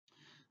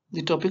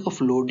The topic of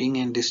loading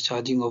and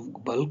discharging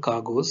of bulk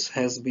cargoes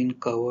has been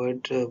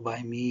covered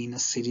by me in a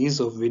series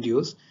of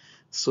videos.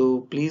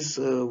 So please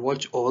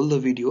watch all the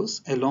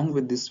videos along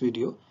with this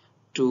video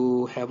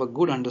to have a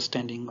good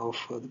understanding of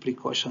the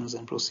precautions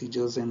and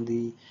procedures and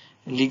the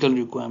legal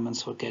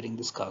requirements for carrying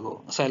this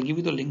cargo. So I'll give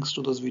you the links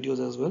to those videos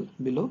as well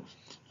below,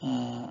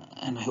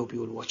 and I hope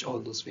you will watch all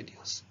those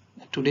videos.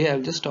 Today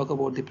I'll just talk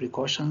about the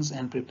precautions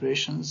and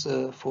preparations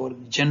for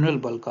general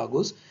bulk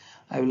cargoes.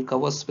 I will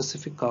cover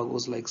specific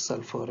cargoes like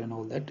sulphur and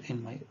all that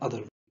in my other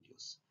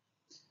videos.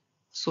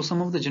 So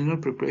some of the general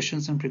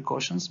preparations and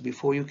precautions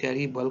before you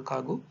carry bulk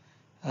cargo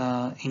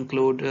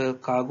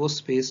include cargo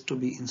space to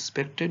be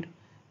inspected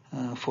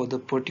for the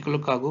particular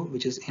cargo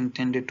which is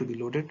intended to be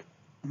loaded,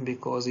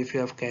 because if you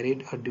have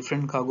carried a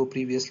different cargo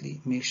previously,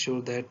 make sure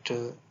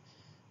that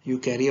you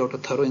carry out a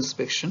thorough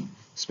inspection,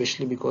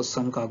 especially because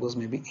some cargoes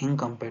may be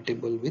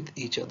incompatible with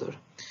each other.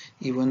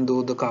 Even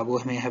though the cargo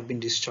may have been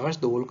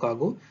discharged, the old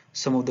cargo,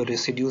 some of the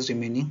residues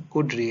remaining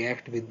could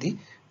react with the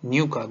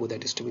new cargo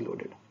that is to be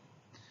loaded.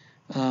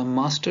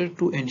 Master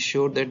to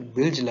ensure that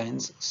bilge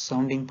lines,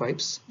 sounding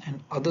pipes,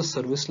 and other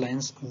service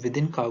lines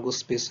within cargo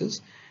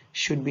spaces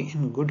should be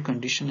in good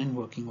condition and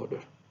working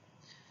order.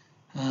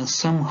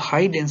 Some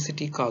high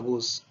density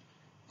cargoes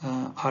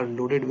are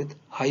loaded with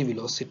high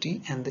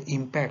velocity, and the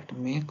impact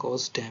may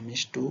cause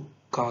damage to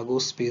cargo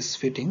space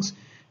fittings,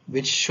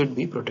 which should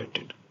be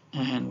protected.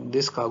 And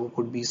this cargo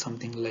could be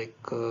something like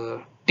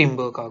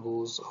timber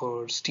cargoes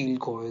or steel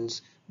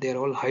coils. They are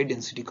all high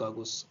density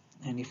cargoes,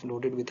 and if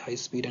loaded with high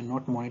speed and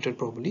not monitored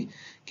properly,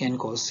 can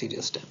cause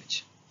serious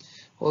damage.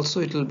 Also,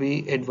 it will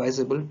be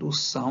advisable to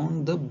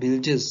sound the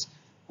bilges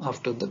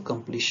after the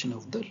completion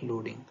of the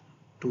loading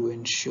to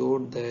ensure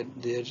that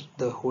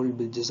the whole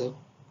bilges are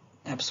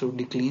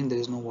absolutely clean, there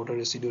is no water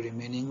residue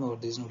remaining, or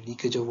there is no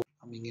leakage of water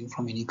coming in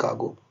from any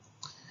cargo.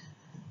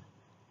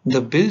 The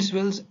bilge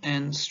wells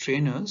and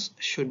strainers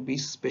should be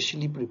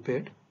specially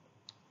prepared,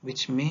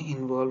 which may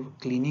involve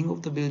cleaning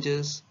of the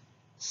bilges,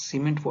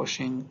 cement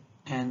washing,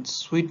 and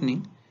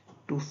sweetening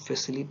to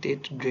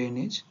facilitate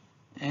drainage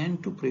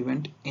and to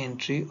prevent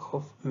entry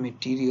of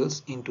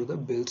materials into the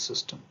bilge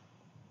system.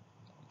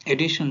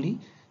 Additionally,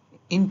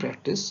 in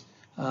practice,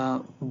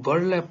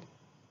 burlap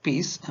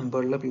piece, and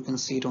burlap, you can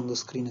see it on the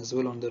screen as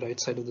well. On the right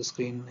side of the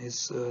screen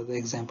is the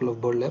example of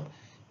burlap.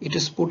 It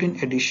is put in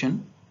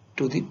addition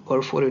to the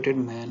perforated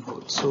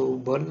manhole. So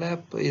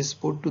burlap is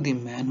put to the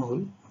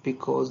manhole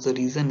because the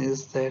reason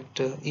is that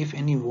if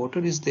any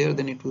water is there,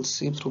 then it will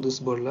seep through this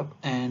burlap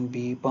and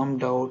be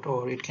pumped out,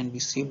 or it can be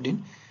seeped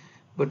in.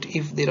 But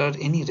if there are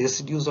any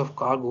residues of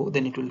cargo,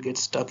 then it will get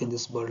stuck in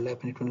this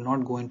burlap and it will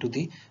not go into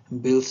the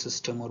bilge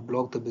system or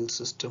block the bilge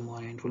system,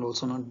 or it will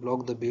also not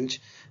block the bilge,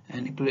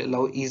 and it will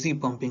allow easy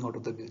pumping out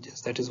of the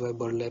bilges. That is why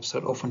burlaps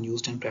are often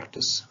used in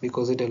practice,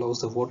 because it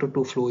allows the water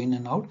to flow in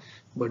and out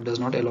but does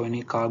not allow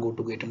any cargo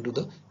to get into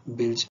the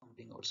bilge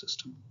pumping out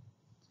system.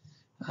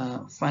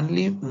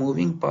 Finally,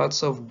 moving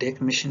parts of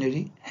deck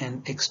machinery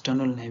and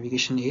external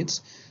navigation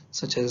aids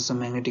such as the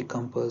magnetic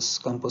compass,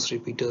 compass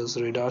repeaters,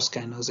 radar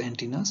scanners,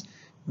 antennas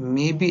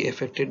may be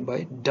affected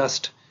by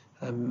dust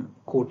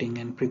coating,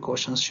 and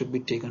precautions should be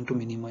taken to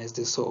minimize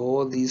this. So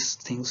all these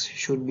things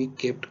should be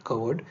kept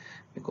covered,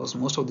 because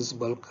most of these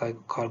bulk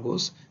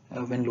cargoes,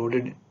 when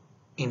loaded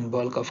in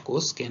bulk, of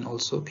course, can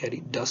also carry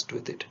dust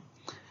with it.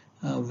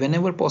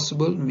 Whenever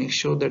possible, make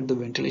sure that the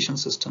ventilation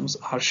systems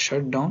are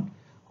shut down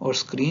or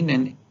screened,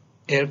 and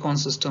aircon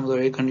systems or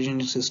air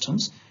conditioning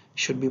systems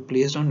should be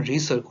placed on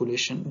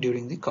recirculation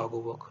during the cargo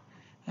work.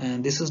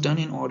 And this is done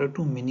in order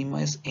to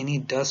minimize any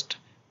dust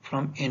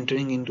from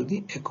entering into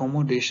the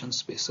accommodation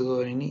spaces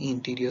or any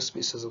interior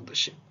spaces of the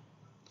ship.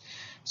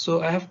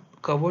 So I have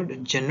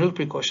covered general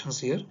precautions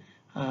here.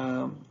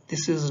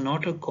 This is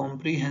not a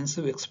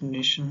comprehensive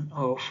explanation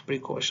of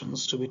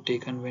precautions to be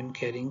taken when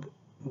carrying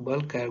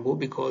bulk cargo,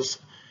 because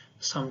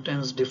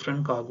sometimes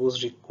different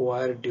cargoes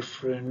require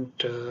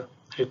different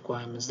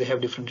requirements. They have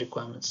different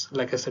requirements.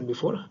 Like I said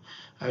before,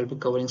 I will be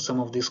covering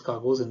some of these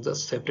cargoes in the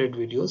separate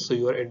videos, so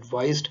you are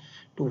advised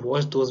to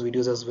watch those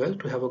videos as well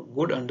to have a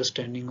good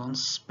understanding on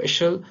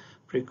special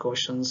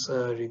precautions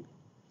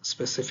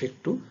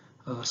specific to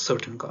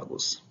certain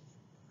cargoes.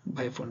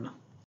 Bye for now.